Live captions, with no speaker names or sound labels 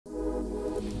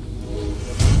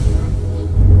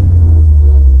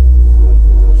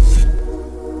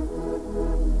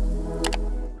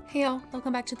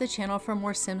Welcome back to the channel for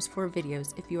more Sims 4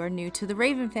 videos. If you are new to the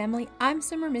Raven family, I'm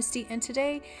simmermisty, and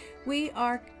today we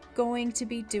are going to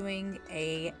be doing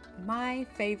a my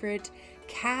favorite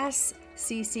CAS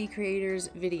CC creators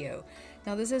video.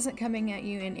 Now this isn't coming at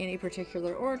you in any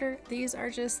particular order. These are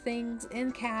just things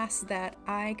in CAS that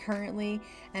I currently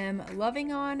am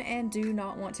loving on and do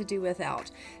not want to do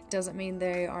without. Doesn't mean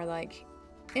they are like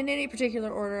in any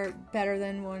particular order better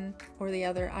than one or the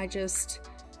other. I just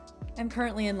am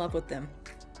currently in love with them.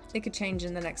 It could change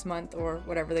in the next month or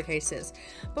whatever the case is.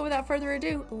 But without further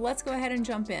ado, let's go ahead and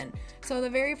jump in. So the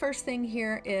very first thing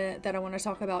here that I want to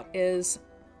talk about is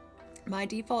my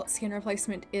default skin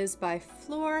replacement is by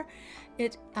Fleur.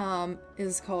 It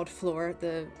is called Fleur,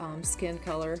 the skin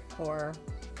color or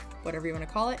whatever you want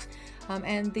to call it.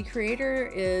 And the creator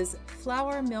is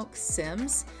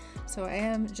Flowermilksims. So I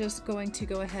am just going to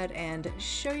go ahead and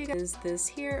show you guys this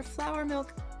here, Flowermilk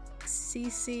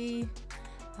CC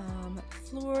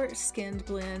Fleur skinned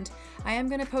blend. I am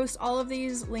going to post all of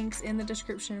these links in the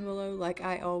description below like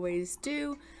I always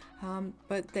do,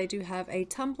 but they do have a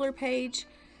Tumblr page,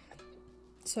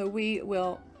 so we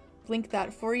will link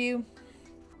that for you.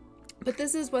 But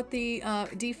this is what the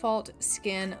default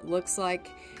skin looks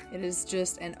like. It is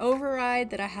just an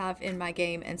override that I have in my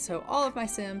game, and so all of my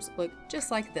Sims look just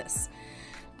like this.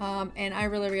 And I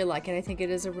really like it. I think it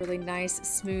is a really nice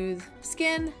smooth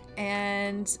skin,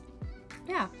 and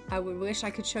yeah, I would wish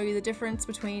I could show you the difference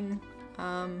between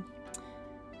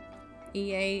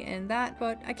EA and that,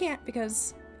 but I can't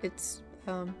because it's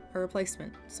a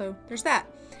replacement. So there's that.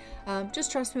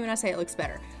 Just trust me when I say it looks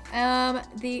better.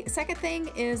 The second thing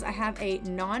is I have a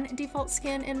non-default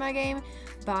skin in my game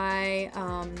by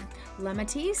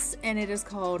Lamatisse, and it is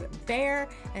called Bear,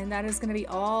 and that is going to be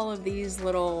all of these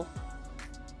little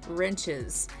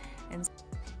wrenches. And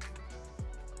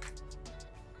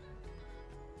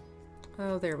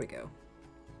oh, there we go.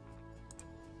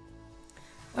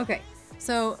 Okay,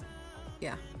 so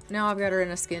yeah, now I've got her in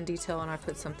a skin detail and I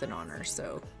put something on her,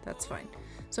 so that's fine.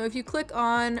 So if you click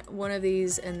on one of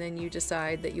these and then you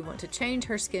decide that you want to change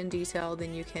her skin detail,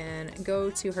 then you can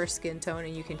go to her skin tone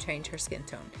and you can change her skin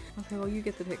tone. Okay, well, you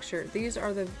get the picture. These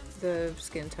are the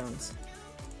skin tones.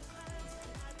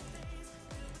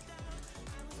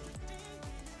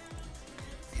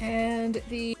 And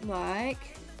the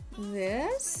like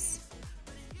this.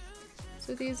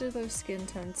 So these are those skin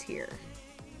tones here.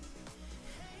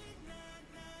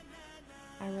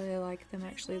 I really like them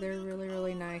actually. They're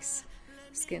really nice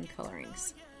skin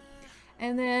colorings.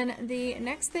 And then the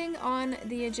next thing on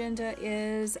the agenda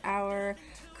is our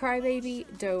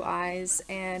Crybabies Doe Eyes,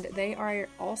 and they are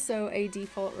also a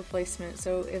default replacement.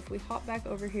 So if we hop back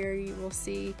over here, you will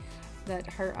see that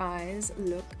her eyes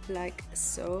look like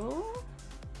so.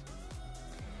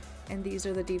 And these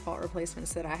are the default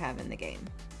replacements that I have in the game.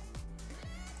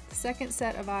 The second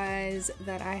set of eyes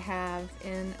that I have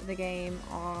in the game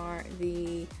are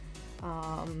the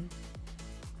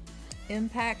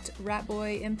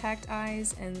Ratboy Impact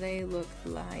eyes, and they look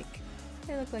like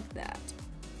that.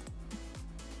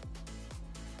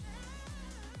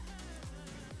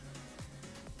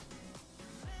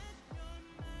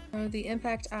 So the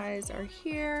Impact eyes are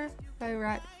here by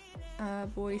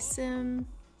Ratboy Sims.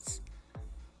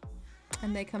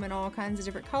 And they come in all kinds of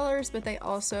different colors, but they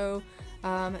also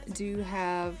do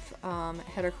have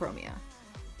heterochromia.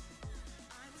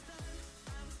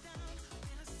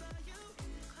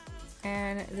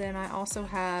 And then I also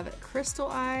have Crystal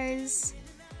Eyes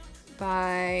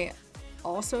by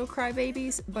also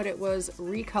Crybabies, but it was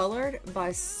recolored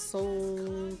by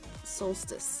Solstice.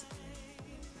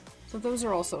 So those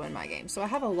are also in my game. So I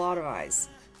have a lot of eyes,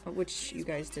 which you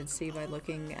guys did see by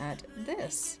looking at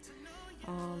this.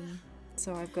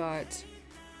 So I've got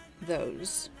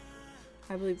those.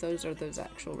 I believe those are those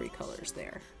actual recolors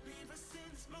there.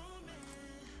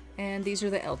 And these are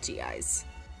the LG eyes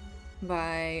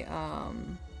by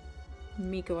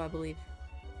Miko, I believe.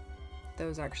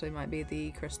 Those actually might be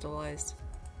the crystal eyes.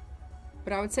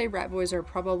 But I would say Ratboys are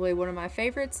probably one of my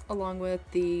favorites, along with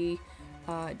the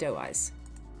Doe Eyes.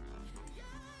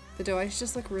 The Doe Eyes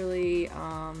just look really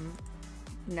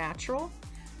natural.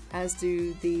 As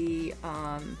do the,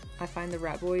 I find the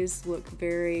Ratboys look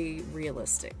very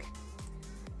realistic.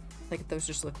 Like those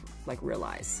just look like real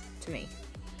eyes to me.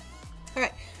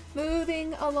 Alright,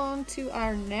 moving along to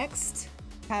our next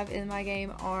have in my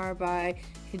game are by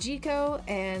Kijiko,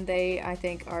 and they, I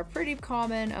think, are pretty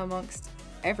common amongst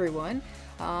everyone.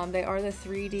 They are the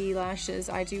 3D lashes.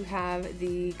 I do have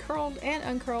the curled and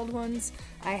uncurled ones.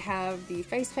 I have the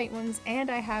face paint ones, and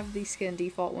I have the skin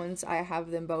default ones. I have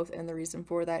them both, and the reason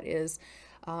for that is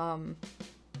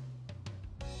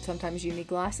sometimes you need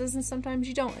glasses and sometimes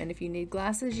you don't. And if you need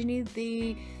glasses, you need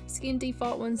the skin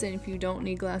default ones. And if you don't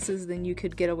need glasses, then you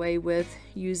could get away with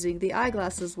using the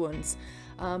eyeglasses ones.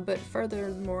 But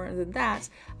furthermore than that,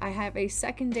 I have a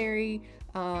secondary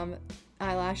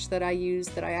eyelash that I use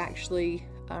that I actually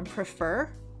prefer.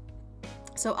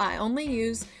 So I only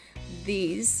use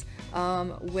these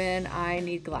when I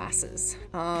need glasses.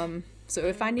 So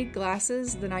if I need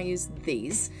glasses, then I use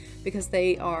these because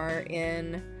they are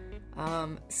in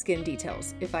skin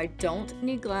details. If I don't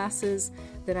need glasses,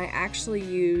 then I actually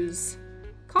use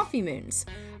Coffeemoon's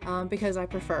because I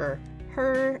prefer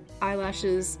her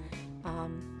eyelashes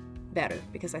better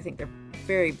because I think they're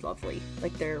very lovely.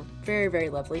 Like, they're very, very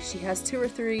lovely. She has 2 or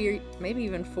 3, maybe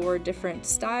even 4 different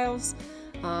styles.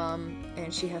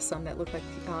 And she has some that look like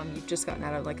you've just gotten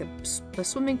out of like a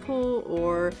swimming pool,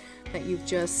 or that you've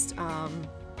just,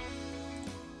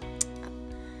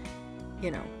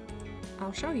 you know,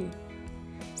 I'll show you.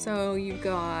 So you've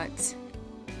got,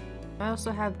 I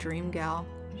also have Dream Gal.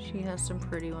 She has some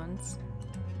pretty ones.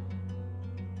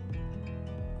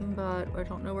 But I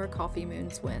don't know where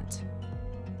Coffeemoon's went.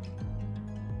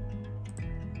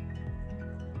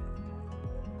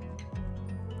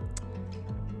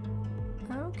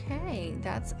 Okay,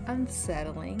 that's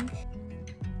unsettling.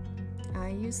 I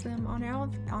use them on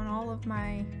all of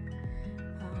my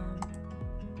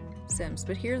Sims,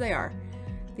 but here they are.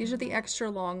 These are the extra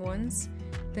long ones.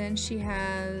 Then she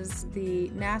has the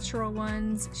natural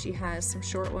ones. She has some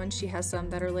short ones. She has some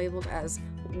that are labeled as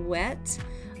wet.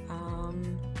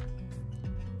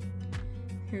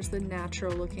 Here's the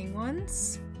natural looking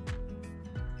ones.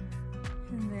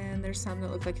 And then there's some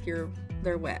that look like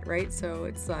they're wet, right? So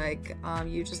it's like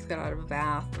you just got out of a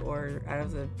bath or out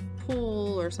of the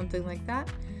pool or something like that.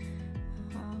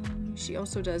 She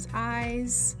also does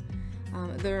eyes.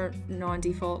 They're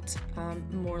non-default,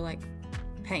 more like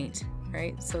paint,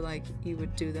 right? So like you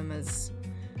would do them as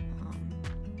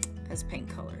paint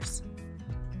colors,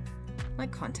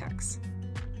 like contacts.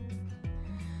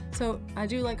 So I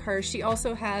do like her. She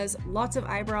also has lots of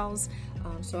eyebrows.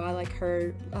 So I like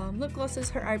her lip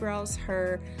glosses, her eyebrows,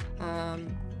 her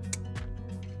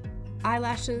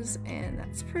eyelashes, and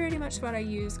that's pretty much what I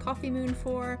use Coffeemoon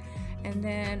for. And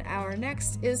then our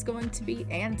next is going to be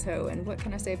Anto. And what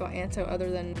can I say about Anto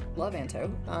other than love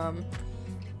Anto?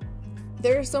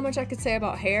 There's so much I could say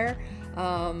about hair.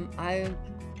 I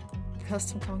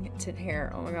custom content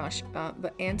hair, oh my gosh.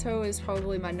 But Anto is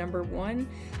probably my #1.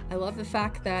 I love the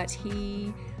fact that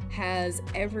he has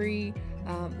every,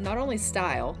 not only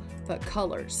style, but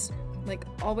colors. Like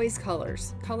always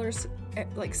colors. Colors,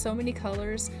 like so many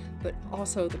colors, but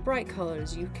also the bright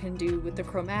colors you can do with the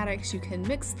chromatics. You can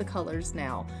mix the colors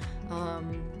now.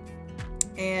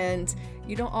 And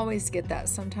you don't always get that.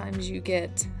 Sometimes you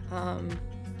get,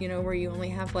 you know, where you only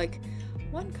have like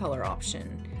one color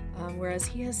option. Whereas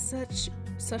he has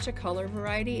such a color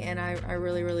variety, and I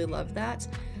really, really love that.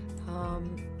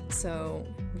 So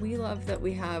we love that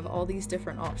we have all these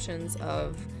different options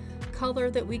of color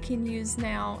that we can use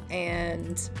now,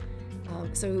 and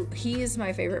so he is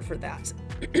my favorite for that.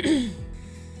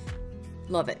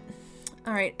 Love it.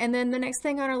 All right, and then the next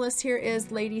thing on our list here is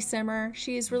Lady Simmer.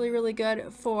 She's really, really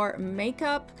good for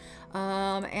makeup,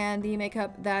 and the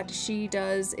makeup that she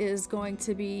does is going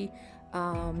to be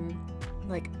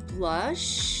like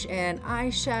blush and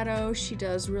eyeshadow. She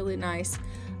does really nice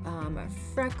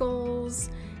freckles,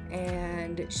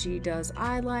 and she does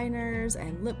eyeliners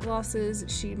and lip glosses.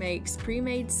 She makes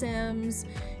pre-made Sims.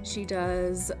 She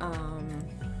does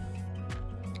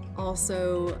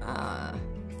also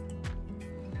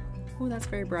oh, that's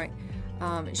very bright.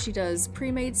 She does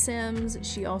pre-made Sims.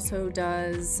 She also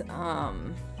does I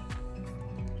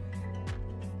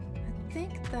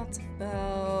think that's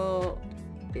about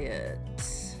it.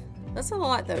 That's a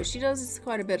lot though. She does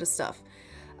quite a bit of stuff.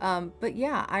 But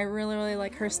yeah, I really, really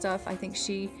like her stuff. I think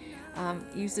she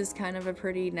uses kind of a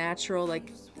pretty natural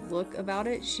like look about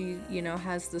it. She, you know,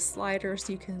 has the slider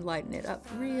so you can lighten it up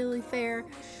really fair,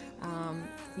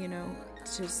 you know,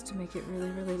 just to make it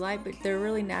really, really light, but they're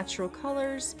really natural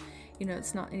colors. You know,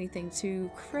 it's not anything too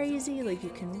crazy. Like, you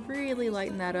can really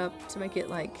lighten that up to make it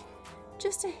like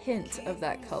just a hint of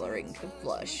that coloring of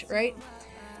blush, right?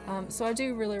 So I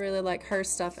do really, really like her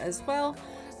stuff as well.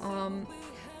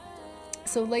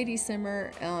 So Lady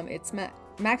Simmer, it's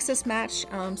Maxis Match,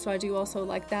 so I do also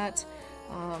like that.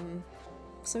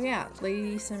 So yeah,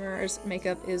 Lady Simmer's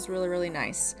makeup is really, really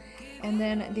nice. And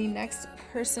then the next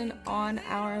person on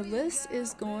our list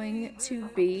is going to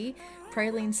be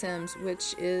Pralinesims,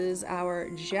 which is our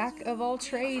jack of all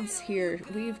trades here.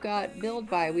 We've got build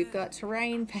by, we've got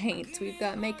terrain paint, we've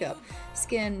got makeup,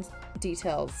 skin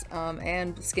details,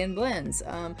 and skin blends,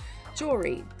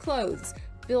 jewelry, clothes,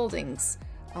 buildings,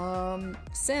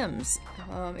 Sims.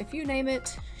 If you name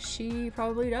it, she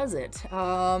probably does it.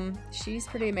 She's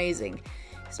pretty amazing.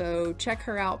 So check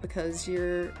her out, because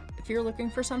if you're looking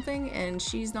for something and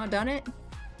she's not done it,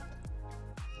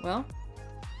 well,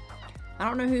 I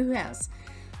don't know who has.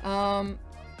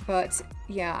 But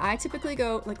yeah, I typically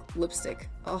go like lipstick.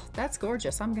 Oh, that's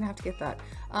gorgeous. I'm gonna have to get that.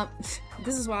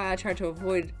 This is why I try to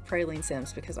avoid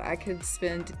Pralinesims, because I could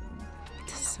spend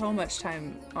so much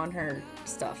time on her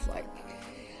stuff. Like,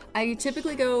 I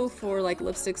typically go for like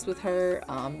lipsticks with her,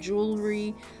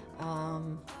 jewelry,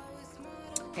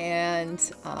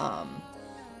 and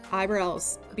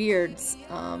eyebrows, beards,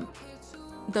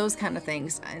 those kind of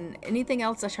things. And anything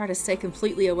else I try to stay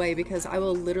completely away, because I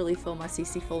will literally fill my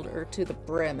CC folder to the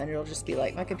brim and it'll just be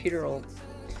like, my computer will,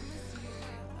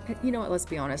 you know what, let's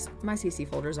be honest, my CC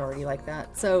folder is already like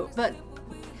that. So, but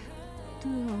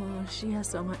oh, she has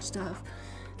so much stuff.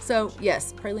 So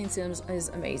yes, Pralinesims is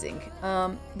amazing.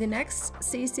 The next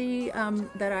CC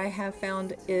that I have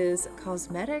found is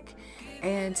Cosimetic,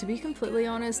 and to be completely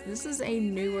honest, this is a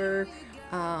newer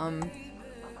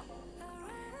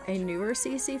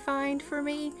CC find for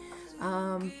me,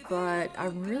 but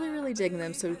I'm really digging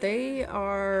them. So they've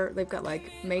got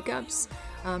like makeups,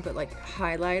 but like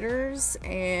highlighters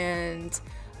and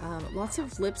lots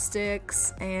of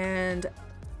lipsticks, and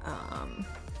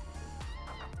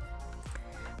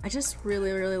I just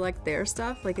really like their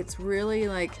stuff. Like, it's really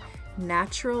like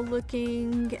natural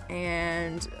looking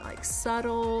and like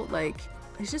subtle, like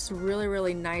it's just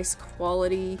really nice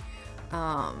quality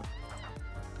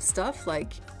stuff,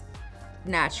 like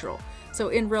natural. So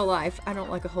in real life, I don't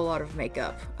like a whole lot of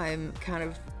makeup. I'm kind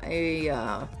of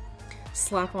a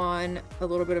slap on a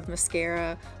little bit of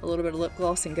mascara, a little bit of lip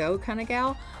gloss and go kind of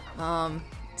gal.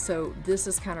 So this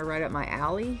is kind of right up my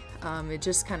alley. It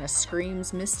just kind of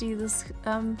screams Misty, this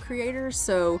creator.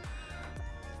 So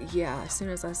yeah, as soon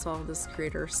as I saw this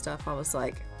creator stuff, I was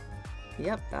like,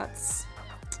 yep, that's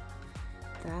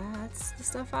the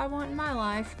stuff I want in my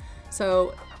life.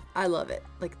 So I love it.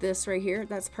 Like this right here,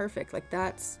 that's perfect. Like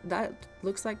that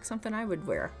looks like something I would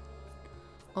wear,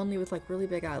 only with like really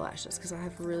big eyelashes, because I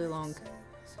have really long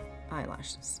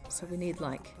eyelashes. So we need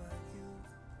like,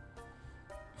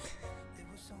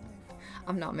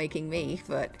 I'm not making me,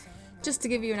 but just to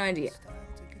give you an idea.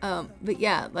 But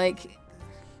yeah, like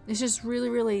it's just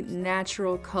really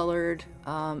natural colored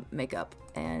makeup,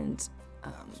 and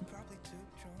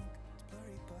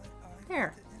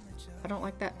there. I don't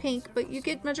like that pink, but you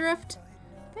get my drift.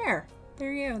 There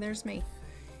you go. There's me.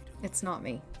 It's not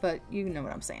me, but you know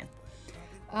what I'm saying.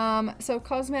 So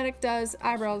Cosimetic does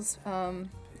eyebrows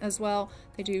as well.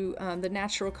 They do the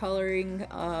natural coloring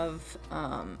of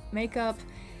makeup,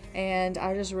 and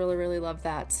I just really love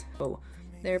that. So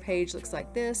their page looks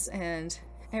like this, and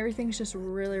everything's just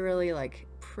really like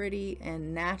pretty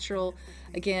and natural.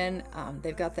 Again,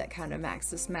 they've got that kind of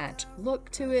Maxis Match look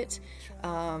to it.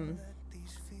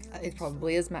 It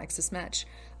probably is Maxis Match,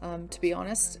 to be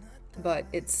honest, but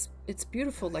it's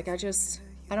beautiful. Like I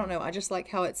don't know, I just like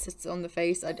how it sits on the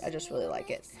face. I just really like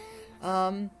it.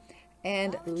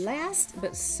 And last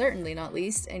but certainly not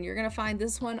least, and you're gonna find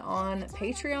this one on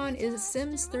Patreon, is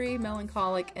Sims 3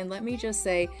 Melancholic. And let me just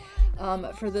say,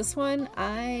 for this one,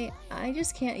 I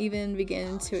just can't even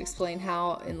begin to explain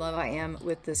how in love I am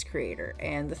with this creator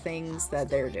and the things that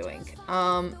they're doing.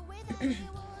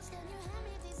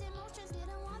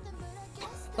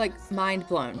 Like mind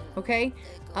blown. Okay,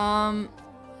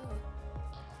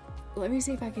 let me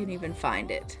see if I can even find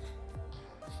it,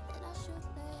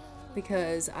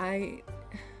 because I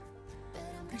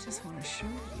just want to show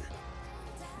you.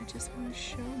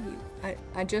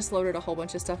 I just loaded a whole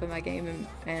bunch of stuff in my game,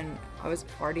 and I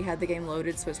already had the game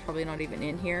loaded, so it's probably not even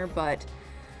in here, but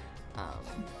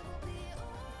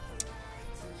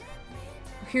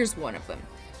here's one of them.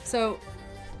 So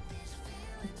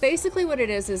basically what it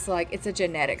is like, it's a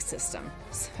genetic system.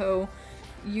 So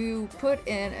you put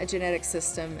in a genetic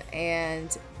system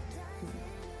and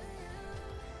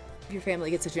your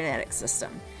family gets a genetic system.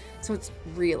 So it's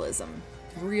realism.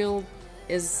 Real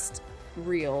is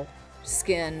real.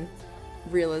 Skin,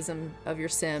 realism of your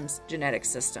Sims, genetic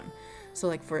system. So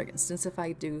like for instance, if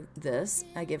I do this,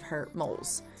 I give her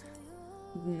moles,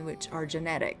 which are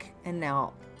genetic. And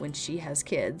now when she has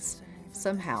kids,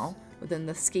 somehow within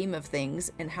the scheme of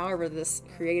things, and however this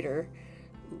creator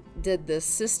did this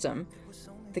system,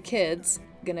 the kid's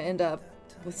gonna end up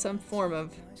with some form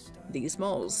of these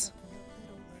moles.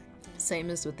 Same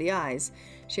as with the eyes.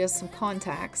 She has some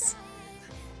contacts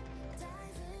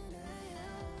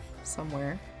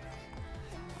somewhere.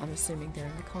 I'm assuming they're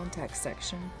in the contact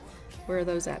section. Where are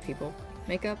those at, people?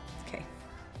 Makeup? Okay.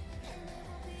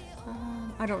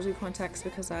 I don't do contacts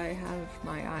because I have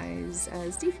my eyes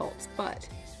as defaults, but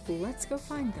let's go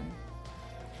find them.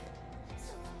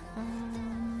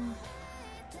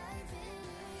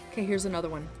 Okay, here's another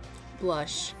one.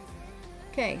 Blush.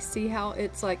 Okay, see how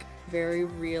it's like very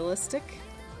realistic?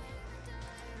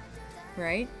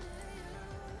 Right?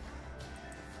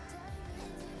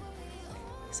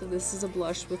 So this is a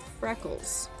blush with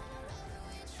freckles.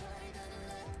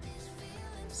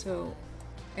 So,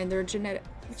 and they're genetic.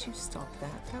 Would you stop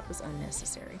that? That was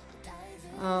unnecessary.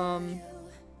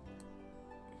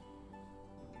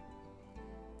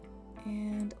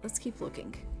 And let's keep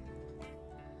looking.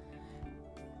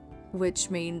 Which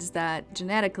means that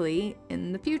genetically,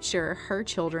 in the future, her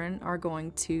children are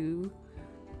going to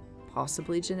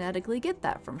possibly genetically get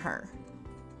that from her.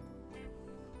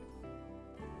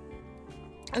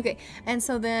 Okay, and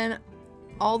so then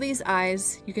all these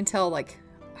eyes, you can tell like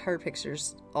her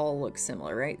pictures all look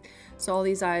similar, right? So all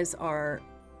these eyes are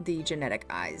the genetic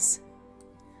eyes.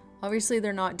 Obviously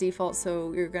they're not default,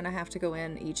 so you're gonna have to go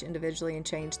in each individually and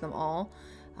change them all,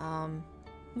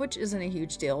 which isn't a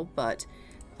huge deal, but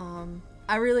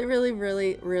I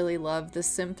really love the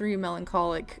Sim 3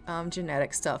 melancholic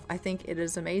genetic stuff. I think it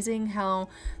is amazing how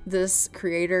this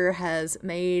creator has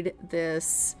made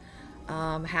this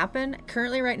happen.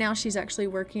 Currently right now she's actually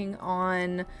working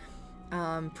on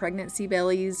pregnancy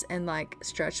bellies and like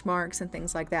stretch marks and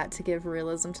things like that to give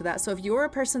realism to that. So if you're a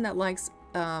person that likes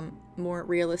more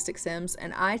realistic Sims,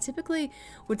 and I typically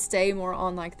would stay more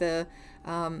on like the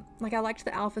like I liked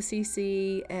the Alpha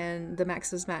CC and the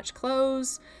Maxis Match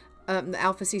clothes, the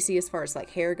Alpha CC as far as like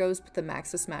hair goes, but the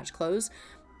Maxis Match clothes.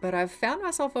 But I've found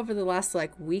myself over the last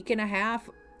like week and a half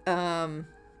kind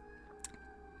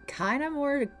of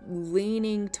more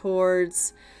leaning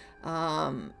towards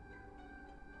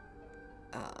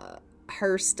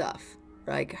her stuff.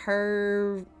 Like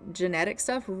her genetic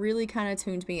stuff really kind of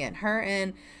tuned me in. Her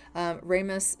and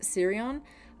Ramus Sirion,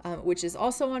 which is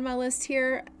also on my list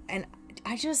here, and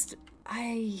I just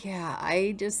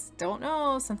don't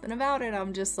know, something about it.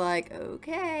 I'm just like,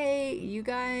 okay, you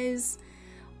guys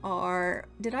are...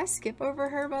 Did I skip over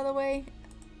her, by the way?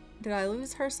 Did I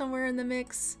lose her somewhere in the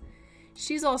mix?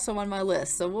 She's also on my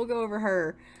list, so we'll go over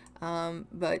her.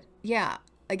 But yeah,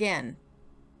 again,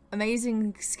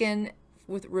 amazing skin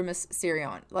with Ramus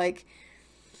Sirion. Like,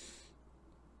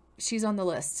 she's on the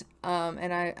list,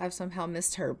 and I've somehow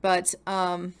missed her, but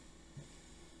I'm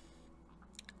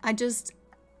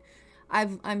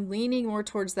leaning more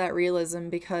towards that realism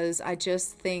because I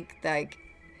just think like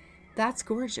that's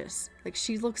gorgeous. Like,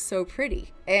 she looks so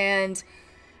pretty, and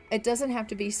it doesn't have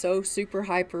to be so super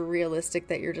hyper realistic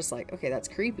that you're just like, okay, that's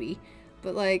creepy,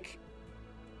 but like,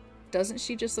 doesn't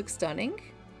she just look stunning?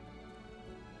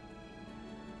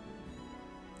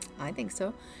 I think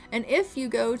so. And if you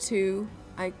go to,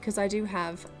 because I do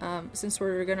have, since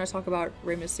we're going to talk about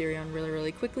Ramus Sirion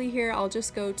really quickly here, I'll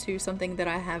just go to something that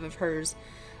I have of hers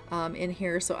in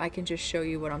here so I can just show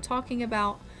you what I'm talking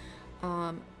about.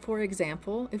 For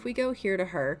example, if we go here to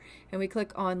her and we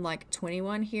click on like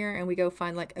 21 here and we go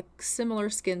find like a similar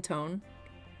skin tone,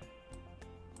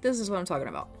 this is what I'm talking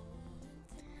about.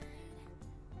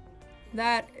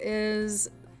 That is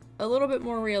a little bit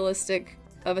more realistic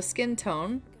of a skin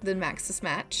tone than Maxis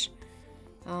Match,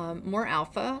 more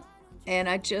alpha, and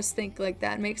I just think like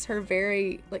that makes her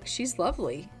very, like, she's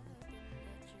lovely.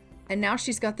 And now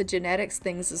she's got the genetics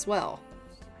things as well.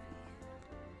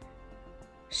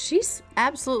 She's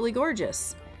absolutely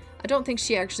gorgeous. I don't think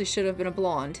she actually should have been a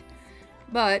blonde,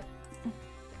 but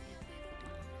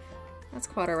that's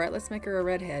quite alright. Let's make her a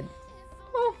redhead.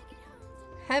 Oh,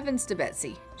 heavens to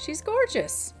Betsy. She's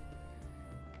gorgeous.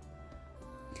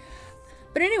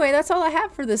 But anyway, that's all I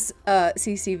have for this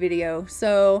CC video.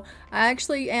 So I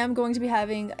actually am going to be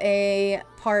having a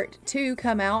part 2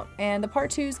 come out, and the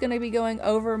part 2 is going to be going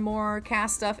over more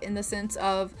CAS stuff in the sense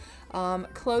of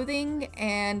clothing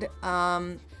and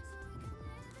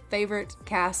favorite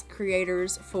CAS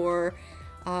creators for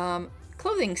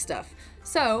clothing stuff.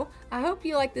 So I hope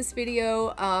you like this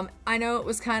video. I know it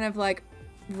was kind of like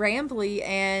rambly,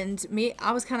 and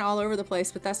I was kind of all over the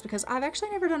place, but that's because I've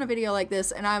actually never done a video like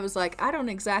this, and I was like, I don't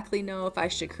exactly know if I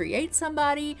should create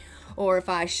somebody or if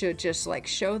I should just like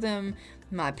show them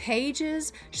my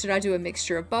pages? Should I do a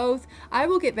mixture of both? I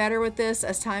will get better with this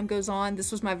as time goes on.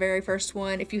 This was my very first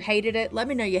one. If you hated it, let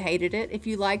me know you hated it. If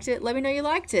you liked it, let me know you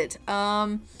liked it.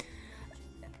 I'm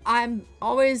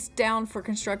always down for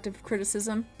constructive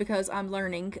criticism because I'm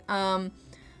learning.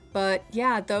 But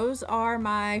yeah, those are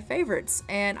my favorites,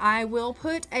 and I will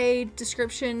put a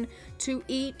description to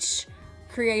each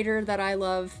creator that I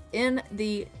love in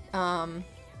the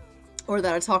or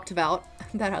that I talked about,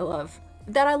 that I love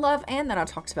and that I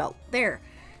talked about. There,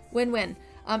 win-win.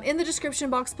 In the description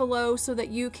box below, so that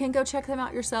you can go check them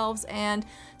out yourselves. And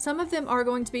some of them are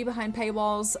going to be behind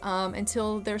paywalls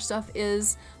until their stuff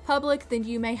is public. Then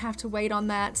you may have to wait on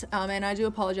that, and I do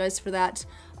apologize for that.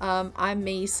 I'm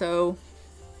me, so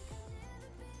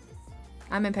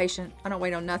I'm impatient. I don't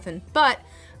wait on nothing. But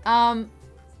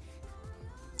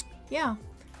yeah,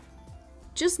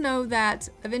 just know that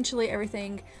eventually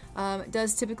everything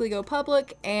does typically go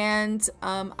public, and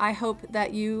I hope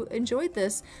that you enjoyed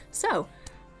this. So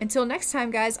until next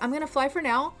time, guys, I'm gonna fly for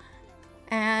now,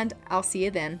 and I'll see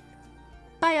you then.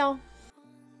 Bye, y'all.